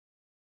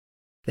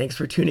Thanks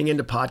for tuning in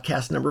to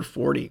podcast number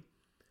 40.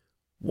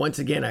 Once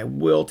again, I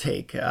will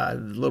take a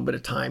little bit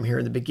of time here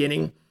in the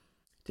beginning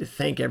to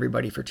thank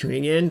everybody for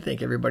tuning in.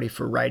 Thank everybody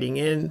for writing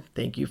in.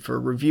 Thank you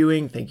for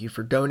reviewing. Thank you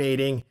for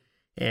donating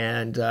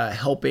and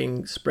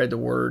helping spread the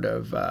word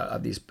of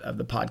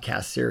the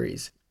podcast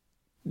series.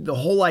 The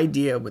whole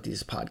idea with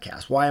these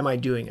podcasts, why am I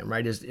doing them,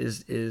 right,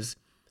 is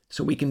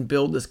so we can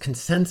build this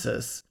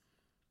consensus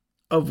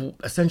of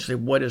essentially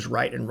what is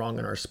right and wrong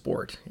in our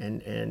sport.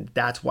 And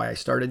that's why I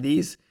started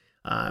these.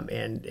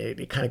 And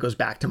it kind of goes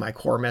back to my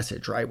core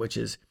message, right? Which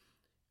is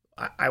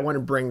I want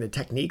to bring the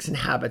techniques and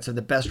habits of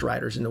the best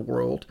riders in the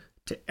world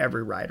to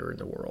every rider in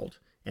the world.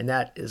 And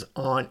that is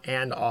on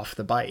and off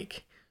the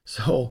bike.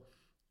 So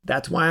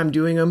that's why I'm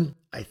doing them.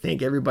 I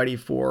thank everybody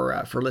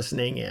for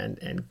listening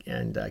and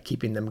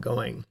keeping them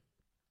going.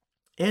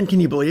 And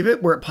can you believe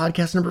it? We're at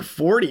podcast number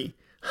 40.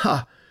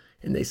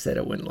 And they said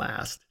it wouldn't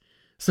last.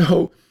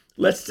 So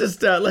let's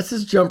just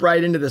jump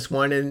right into this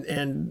one.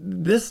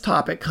 And this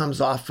topic comes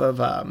off of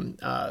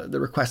the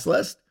request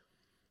list,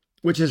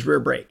 which is rear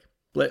brake.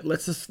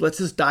 Let's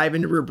just dive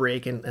into rear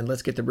brake and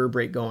let's get the rear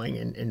brake going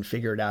and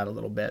figure it out a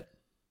little bit.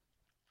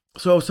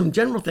 So some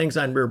general things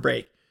on rear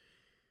brake.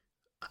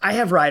 I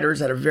have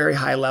riders at a very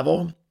high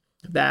level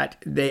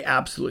that they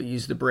absolutely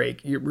use the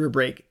rear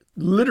brake,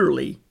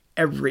 literally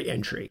every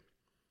entry.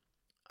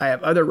 I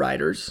have other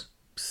riders,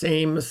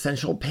 same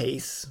essential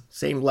pace,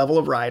 same level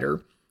of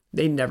rider,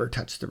 they never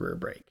touch the rear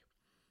brake.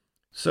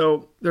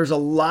 So there's a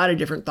lot of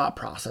different thought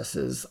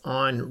processes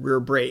on rear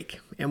brake.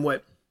 And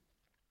what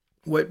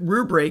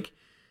rear brake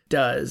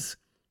does,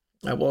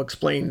 I will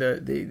explain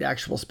the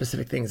actual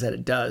specific things that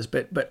it does,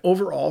 but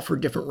overall for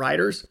different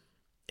riders,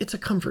 it's a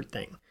comfort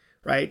thing,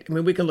 right? I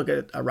mean, we can look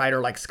at a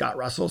rider like Scott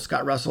Russell.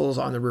 Scott Russell's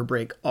on the rear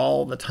brake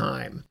all the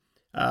time.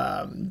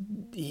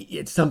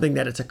 It's something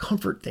that it's a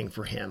comfort thing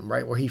for him,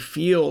 right? Where he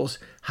feels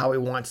how he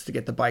wants to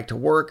get the bike to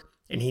work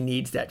and he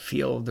needs that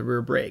feel of the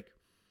rear brake.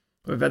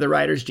 We have other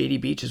riders, JD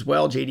Beach as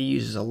well. JD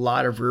uses a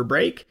lot of rear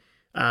brake.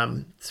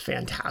 It's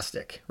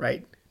fantastic,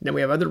 right? Then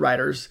we have other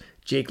riders,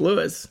 Jake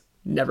Lewis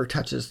never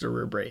touches the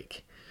rear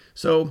brake.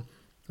 So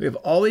we have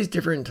all these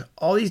different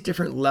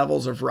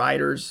levels of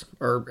riders,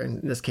 or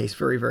in this case,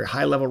 very, very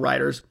high level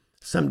riders.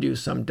 Some do,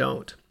 some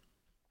don't.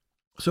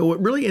 So it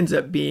really ends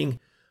up being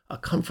a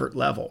comfort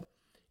level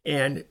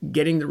and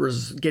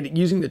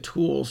using the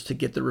tools to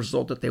get the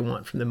result that they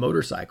want from the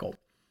motorcycle.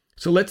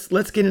 So let's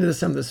get into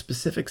some of the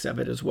specifics of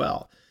it as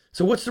well.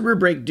 So what's the rear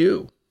brake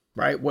do,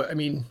 right?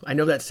 I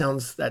know that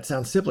sounds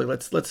simply.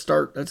 Let's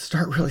start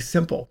really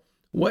simple.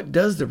 What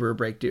does the rear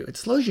brake do? It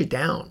slows you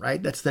down,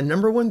 right? That's the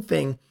number one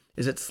thing,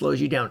 is it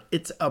slows you down.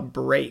 It's a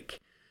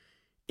brake.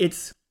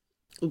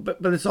 But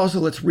it's also,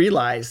 let's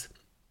realize,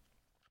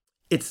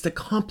 it's to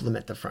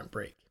complement the front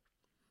brake.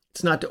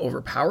 It's not to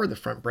overpower the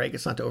front brake.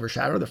 It's not to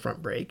overshadow the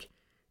front brake.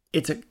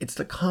 It's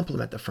to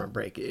complement the front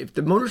brake. If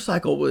the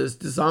motorcycle was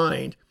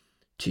designed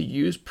to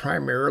use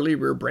primarily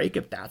rear brake,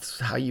 if that's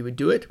how you would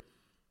do it,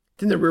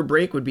 then the rear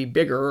brake would be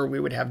bigger, or we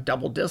would have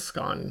double disc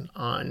on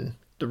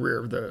the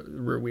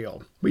rear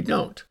wheel. We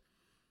don't.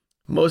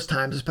 Most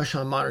times,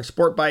 especially on modern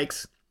sport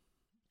bikes,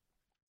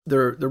 the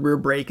rear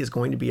brake is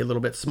going to be a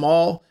little bit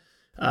small,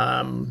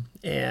 and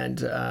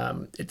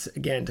it's,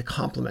 again, to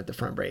complement the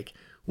front brake.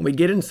 When we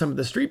get in some of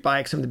the street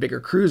bikes, some of the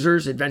bigger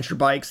cruisers, adventure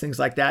bikes, things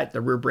like that,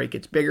 the rear brake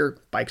gets bigger.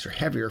 Bikes are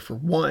heavier for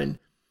one.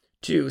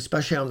 Two,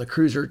 especially on the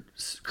cruiser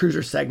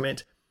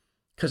segment,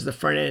 because the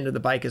front end of the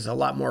bike is a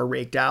lot more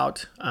raked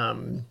out.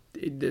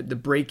 The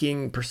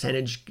braking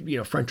percentage,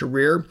 front to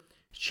rear,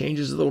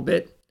 changes a little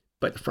bit,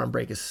 but the front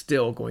brake is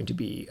still going to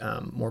be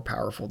more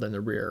powerful than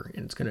the rear,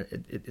 and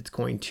it's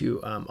going to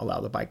allow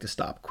the bike to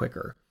stop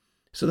quicker.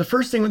 So the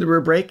first thing with the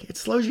rear brake, it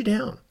slows you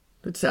down.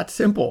 It's that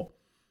simple.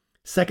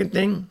 Second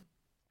thing,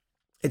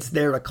 it's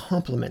there to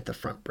complement the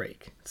front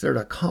brake. It's there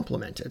to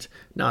complement it,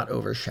 not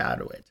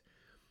overshadow it.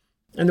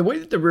 And the way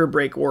that the rear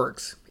brake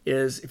works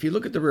is, if you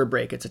look at the rear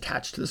brake, it's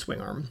attached to the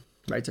swing arm,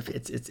 right?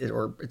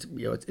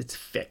 It's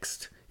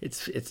fixed.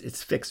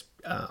 It's fixed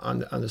on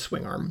the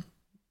swing arm.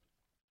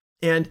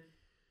 And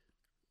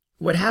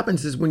what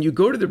happens is, when you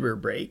go to the rear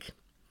brake,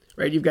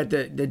 right, you've got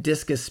the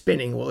disc is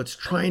spinning. Well, it's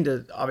trying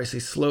to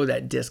obviously slow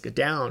that disc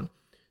down.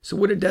 So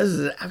what it does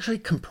is it actually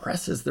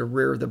compresses the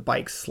rear of the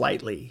bike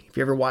slightly. If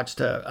you ever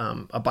watched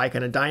a bike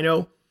on a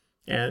dyno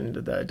and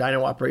the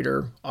dyno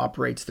operator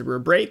operates the rear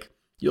brake,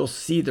 you'll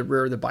see the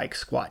rear of the bike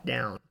squat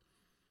down.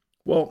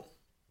 Well,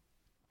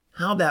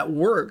 how that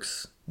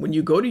works when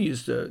you go to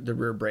use the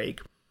rear brake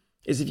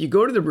is, if you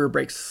go to the rear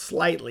brake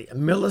slightly, a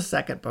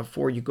millisecond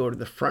before you go to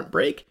the front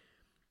brake,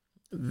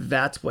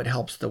 that's what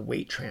helps the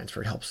weight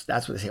transfer.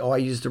 That's what they say, I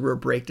use the rear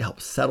brake to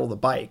help settle the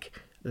bike.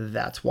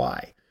 That's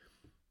why.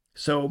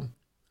 So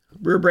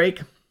rear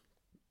brake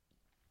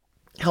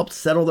helps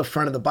settle the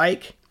front of the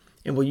bike,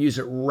 and we'll use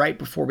it right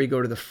before we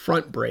go to the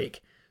front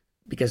brake,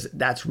 because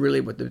that's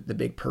really what the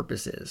big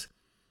purpose is.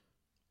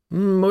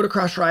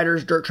 Motocross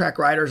riders, dirt track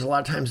riders, a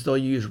lot of times they'll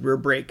use rear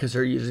brake because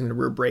they're using the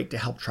rear brake to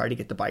help try to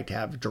get the bike to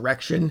have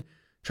direction,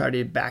 try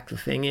to back the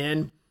thing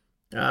in.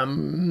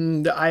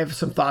 I have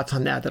some thoughts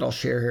on that I'll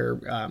share here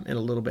in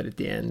a little bit at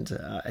the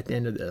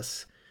end of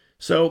this.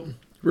 So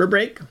rear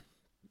brake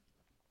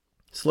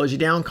slows you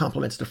down,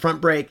 complements the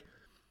front brake,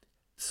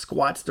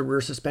 squats the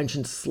rear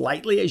suspension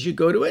slightly as you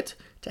go to it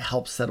to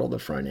help settle the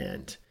front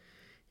end.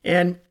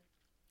 And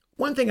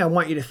one thing I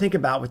want you to think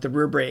about with the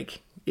rear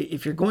brake,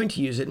 if you're going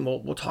to use it, and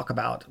we'll talk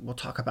about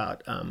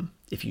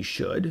if you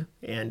should,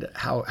 and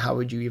how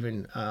would you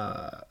even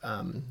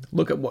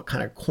look at what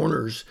kind of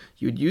corners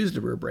you would use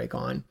the rear brake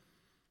on,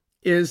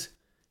 is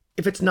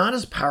if it's not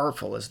as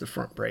powerful as the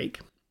front brake.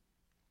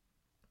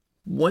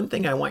 One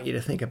thing I want you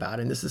to think about,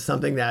 and this is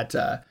something that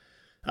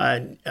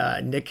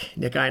Nick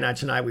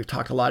Einach and I, we've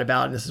talked a lot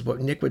about, and this is what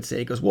Nick would say.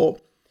 He goes, well,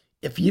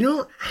 if you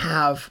don't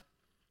have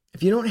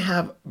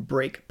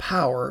brake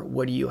power,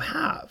 what do you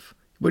have?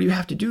 What do you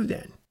have to do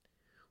then?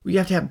 Well, you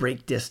have to have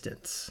brake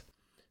distance.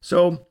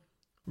 So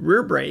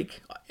rear brake,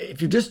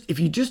 if you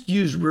just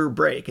use rear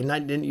brake and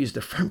didn't use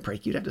the front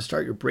brake, you'd have to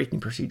start your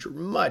braking procedure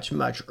much,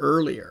 much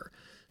earlier.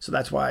 So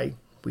that's why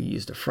we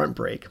use the front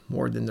brake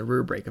more than the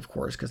rear brake, of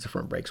course, because the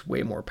front brake's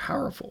way more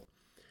powerful.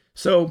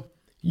 So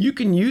you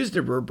can use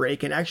the rear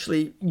brake, and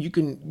actually you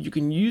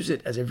can use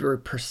it as a very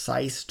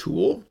precise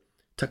tool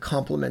to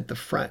complement the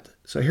front.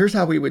 So here's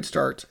how we would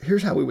start.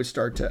 Here's how we would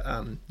start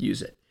to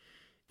use it.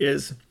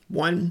 Is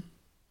one,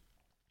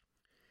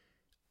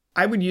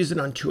 I would use it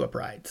on two-up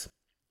rides.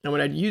 And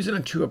when I'd use it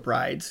on two-up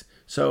rides,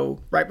 so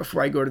right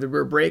before I go to the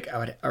rear brake,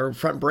 or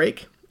front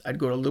brake, I'd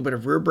go to a little bit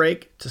of rear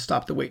brake to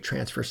stop the weight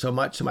transfer so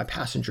much so my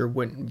passenger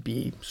wouldn't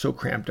be so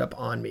cramped up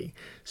on me,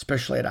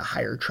 especially at a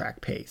higher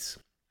track pace.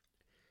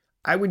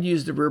 I would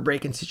use the rear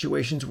brake in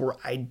situations where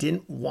I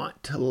didn't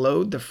want to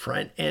load the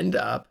front end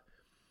up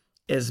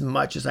as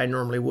much as I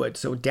normally would.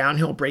 So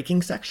downhill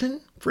braking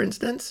section, for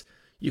instance,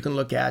 you can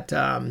look at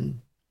Road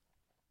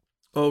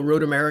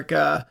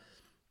America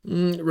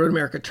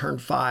Turn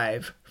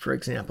 5, for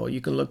example.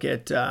 You can look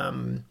at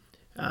in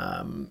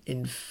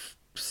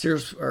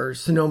Sears or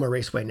Sonoma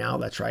Raceway now,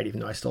 that's right, even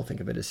though I still think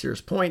of it as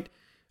Sears Point,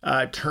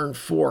 Turn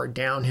 4,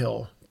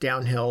 downhill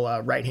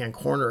right-hand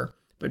corner,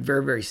 but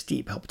very, very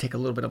steep. Help take a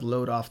little bit of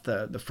load off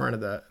the front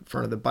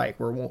of the bike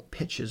where it won't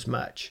pitch as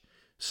much.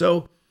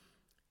 So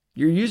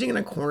you're using it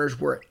in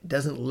corners where it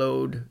doesn't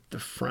load the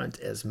front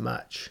as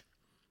much.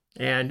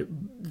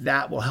 And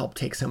that will help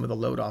take some of the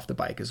load off the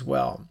bike as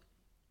well.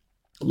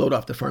 Load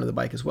off the front of the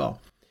bike as well.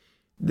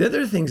 The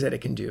other things that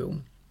it can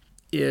do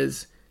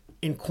is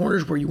in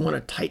corners where you want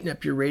to tighten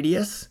up your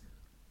radius,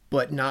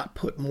 but not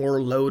put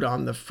more load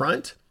on the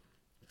front,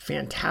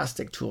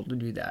 fantastic tool to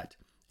do that.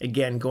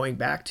 Again, going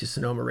back to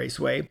Sonoma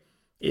Raceway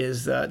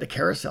is the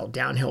carousel,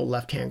 downhill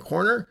left-hand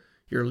corner.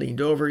 You're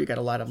leaned over, you got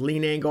a lot of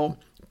lean angle,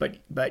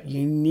 but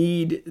you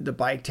need the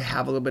bike to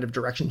have a little bit of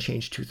direction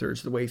change 2/3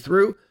 of the way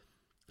through.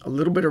 A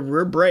little bit of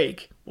rear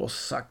brake will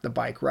suck the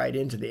bike right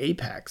into the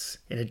apex,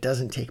 and it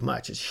doesn't take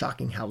much. It's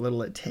shocking how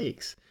little it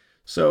takes.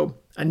 So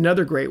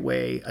another great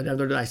way,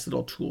 another nice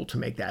little tool to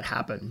make that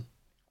happen.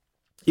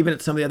 Even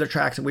at some of the other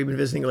tracks that we've been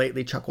visiting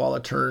lately,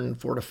 Chuckwalla Turn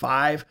 4 to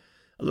 5,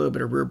 a little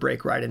bit of rear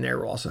brake right in there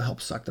will also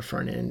help suck the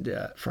front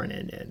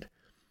end.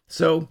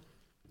 So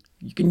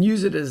you can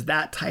use it as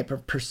that type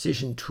of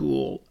precision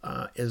tool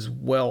as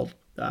well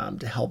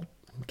to help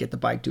get the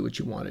bike do what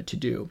you want it to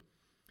do.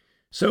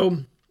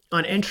 So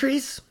on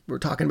entries, we're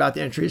talking about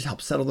the entries,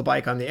 help settle the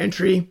bike on the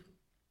entry.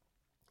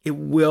 It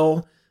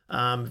will,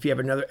 if you have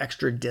another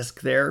extra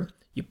disc there,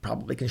 you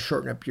probably can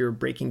shorten up your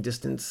braking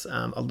distance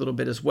a little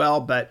bit as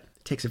well, but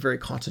it takes a very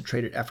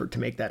concentrated effort to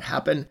make that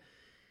happen.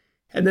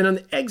 And then on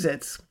the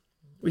exits,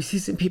 we see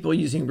some people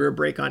using rear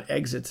brake on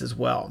exits as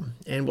well.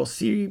 And we'll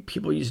see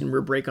people using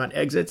rear brake on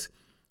exits,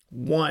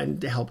 one,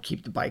 to help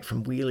keep the bike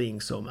from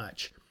wheeling so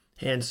much.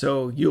 And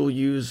so you'll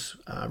use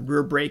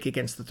rear brake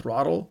against the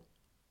throttle,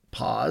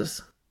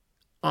 pause,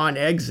 on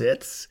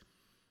exits,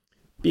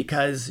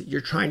 because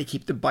you're trying to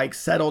keep the bike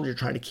settled. You're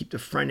trying to keep the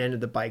front end of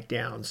the bike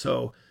down.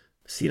 So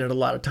I've seen it a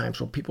lot of times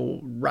where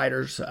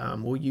riders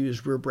will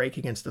use rear brake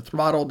against the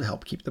throttle to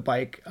help keep the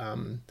bike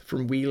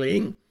from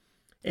wheeling.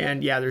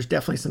 And yeah, there's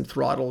definitely some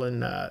throttle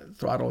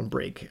and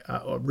brake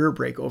or rear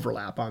brake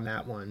overlap on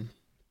that one.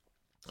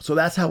 So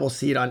that's how we'll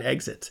see it on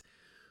exits.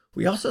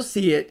 We also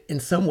see it in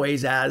some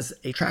ways as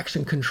a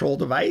traction control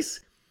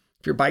device.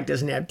 If your bike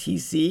doesn't have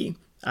TC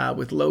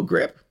with low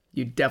grip,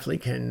 you definitely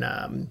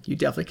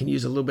can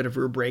use a little bit of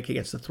rear brake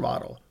against the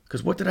throttle.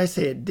 Because what did I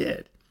say it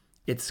did?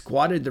 It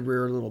squatted the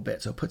rear a little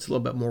bit, so it puts a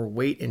little bit more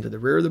weight into the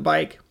rear of the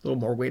bike, a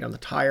little more weight on the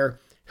tire,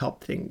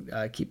 help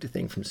keep the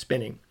thing from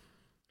spinning.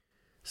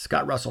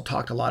 Scott Russell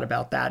talked a lot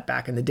about that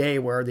back in the day,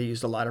 where they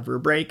used a lot of rear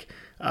brake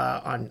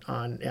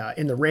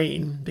in the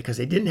rain because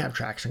they didn't have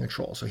traction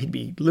control. So he'd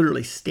be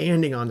literally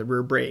standing on the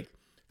rear brake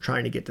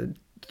trying to get the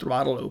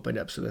throttle opened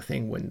up so the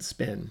thing wouldn't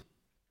spin.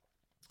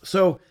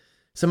 So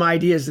some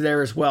ideas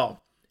there as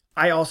well.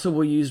 I also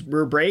will use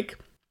rear brake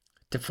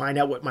to find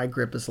out what my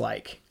grip is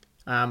like.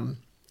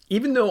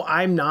 Even though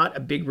I'm not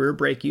a big rear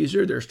brake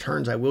user, there's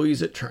turns I will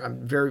use it.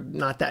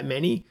 Not that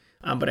many,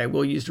 but I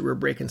will use the rear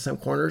brake in some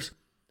corners.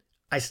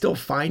 I still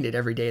find it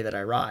every day that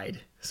I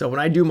ride. So when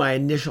I do my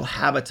initial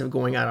habits of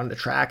going out on the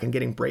track and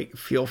getting brake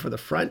feel for the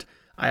front,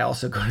 I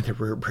also go to the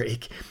rear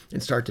brake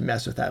and start to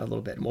mess with that a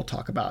little bit. And we'll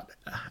talk about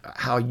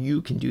how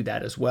you can do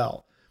that as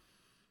well.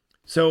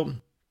 So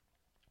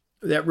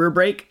that rear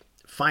brake,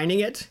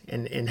 finding it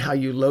and how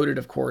you load it,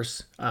 of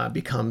course,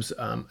 becomes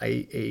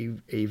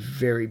a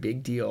very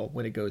big deal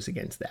when it goes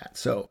against that.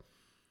 So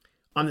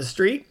on the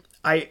street,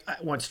 I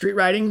want street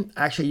riding.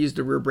 I actually use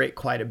the rear brake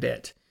quite a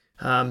bit.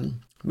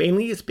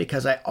 Mainly it's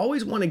because I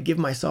always want to give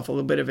myself a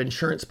little bit of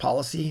insurance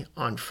policy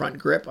on front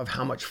grip of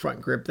how much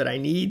front grip that I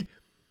need.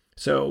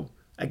 So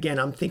again,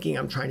 I'm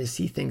trying to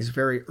see things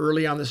very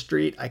early on the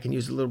street. I can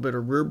use a little bit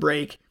of rear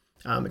brake.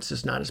 It's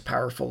just not as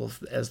powerful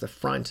as the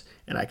front,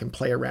 and I can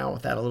play around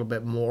with that a little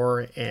bit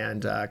more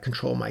and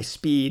control my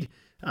speed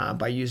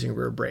by using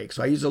rear brake.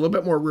 So I use a little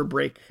bit more rear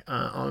brake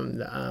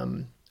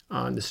on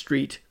the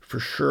street for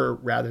sure,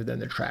 rather than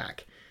the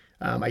track.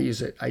 I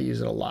use it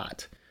a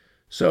lot.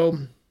 So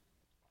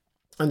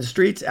on the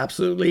streets,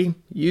 absolutely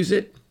use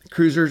it.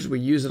 Cruisers, we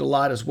use it a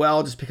lot as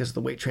well, just because of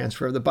the weight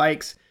transfer of the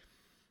bikes.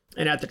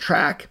 And at the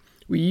track,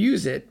 we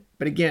use it,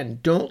 but again,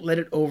 don't let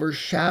it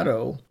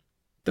overshadow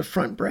the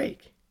front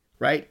brake,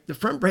 right? The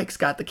front brake's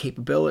got the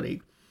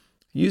capability.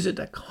 Use it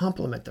to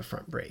complement the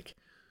front brake.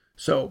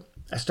 So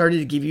I started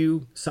to give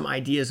you some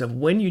ideas of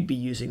when you'd be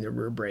using the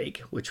rear brake,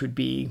 which would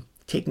be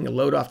taking a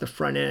load off the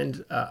front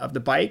end of the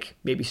bike,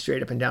 maybe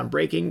straight up and down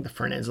braking. The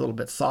front end's a little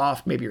bit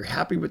soft. Maybe you're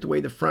happy with the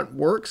way the front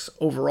works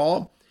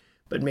overall,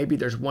 but maybe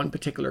there's one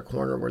particular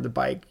corner where the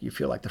bike, you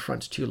feel like the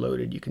front's too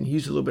loaded. You can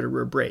use a little bit of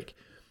rear brake.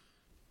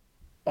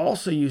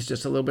 Also use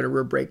just a little bit of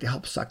rear brake to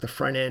help suck the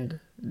front end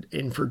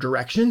in for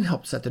direction,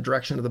 help set the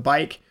direction of the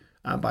bike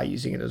by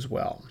using it as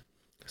well.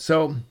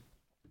 So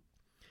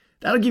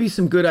that'll give you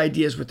some good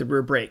ideas with the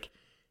rear brake.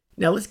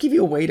 Now let's give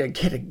you a way to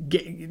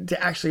get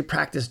to actually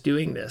practice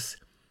doing this.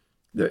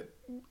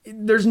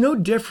 There's no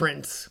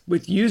difference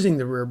with using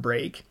the rear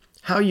brake,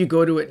 how you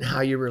go to it and how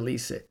you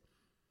release it.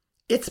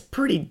 It's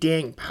pretty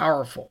dang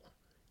powerful.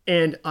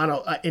 And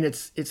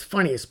it's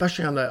funny,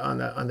 especially on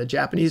the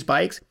Japanese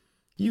bikes,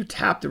 you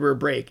tap the rear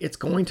brake, it's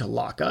going to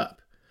lock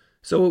up.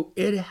 So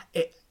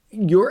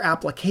your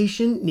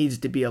application needs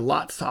to be a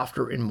lot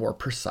softer and more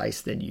precise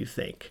than you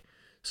think.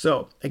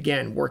 So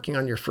again, working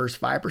on your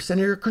first 5% of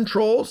your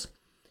controls.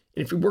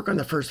 And if you work on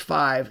the first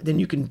 5, then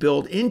you can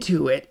build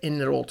into it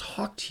and it'll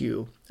talk to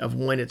you of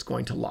when it's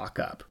going to lock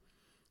up.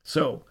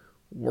 So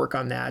work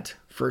on that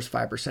first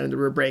 5% of the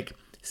rear brake.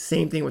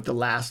 Same thing with the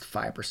last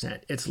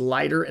 5%. It's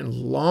lighter and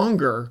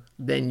longer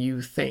than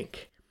you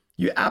think.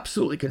 You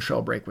absolutely can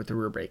trail brake with the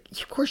rear brake.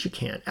 Of course you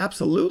can,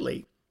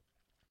 absolutely.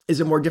 Is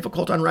it more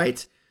difficult on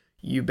rights?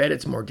 You bet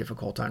it's more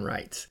difficult on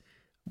rights.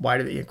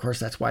 Of course,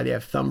 that's why they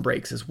have thumb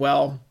brakes as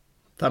well.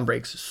 Thumb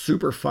brakes,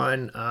 super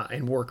fun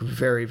and work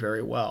very,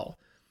 very well.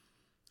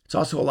 It's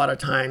also a lot of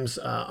times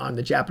on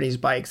the Japanese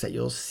bikes that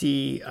you'll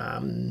see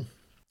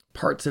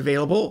parts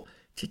available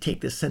to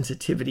take the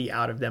sensitivity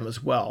out of them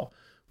as well.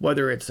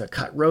 Whether it's a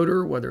cut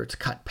rotor, whether it's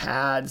cut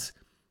pads,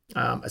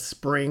 a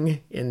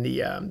spring in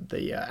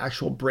the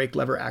actual brake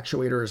lever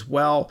actuator as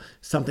well,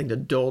 something to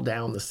dull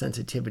down the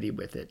sensitivity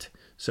with it.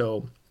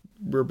 So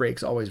rear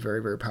brake's always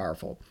very, very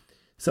powerful.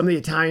 Some of the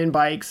Italian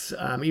bikes,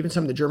 even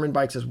some of the German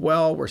bikes as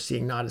well, we're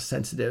seeing not as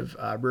sensitive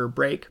rear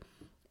brake,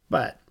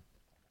 but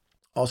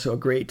also a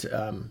great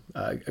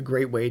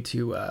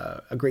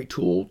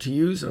tool to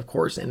use, of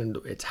course, and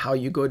it's how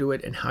you go to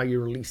it and how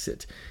you release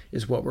it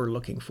is what we're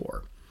looking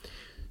for.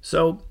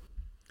 So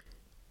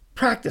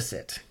practice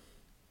it.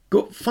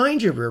 Go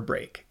find your rear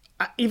brake.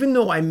 Even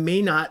though I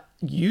may not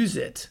use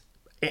it,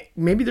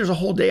 maybe there's a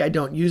whole day I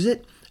don't use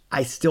it,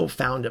 I still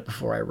found it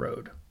before I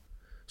rode.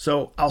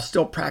 So I'll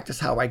still practice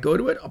how I go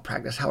to it. I'll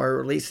practice how I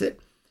release it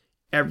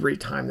every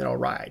time that I'll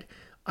ride.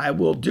 I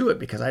will do it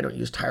because I don't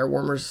use tire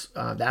warmers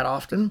that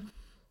often.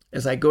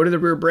 As I go to the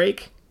rear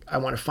brake, I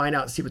want to find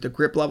out and see what the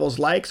grip level is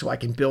like so I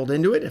can build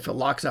into it. If it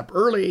locks up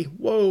early,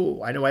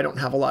 whoa, I know I don't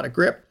have a lot of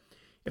grip.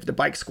 If the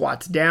bike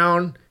squats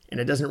down and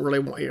it doesn't really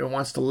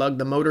wants to lug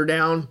the motor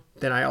down,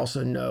 then I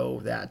also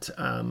know that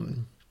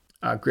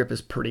grip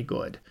is pretty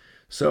good.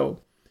 So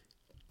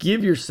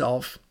give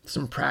yourself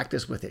some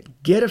practice with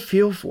it. Get a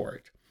feel for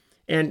it.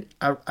 And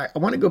I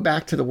want to go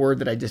back to the word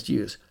that I just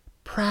used.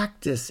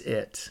 Practice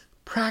it.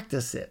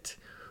 Practice it,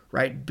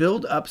 right?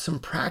 Build up some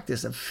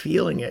practice of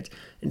feeling it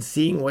and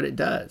seeing what it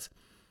does.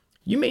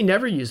 You may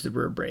never use the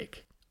rear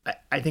brake.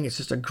 I think it's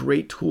just a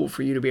great tool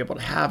for you to be able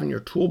to have in your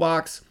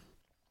toolbox,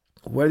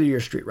 whether you're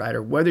a street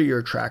rider, whether you're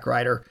a track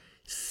rider.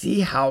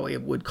 See how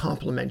it would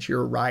complement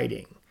your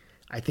riding.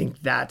 I think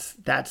that's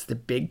the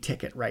big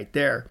ticket right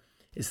there,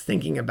 is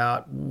thinking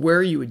about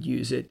where you would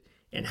use it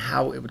and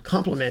how it would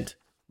complement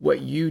what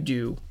you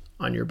do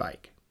on your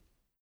bike.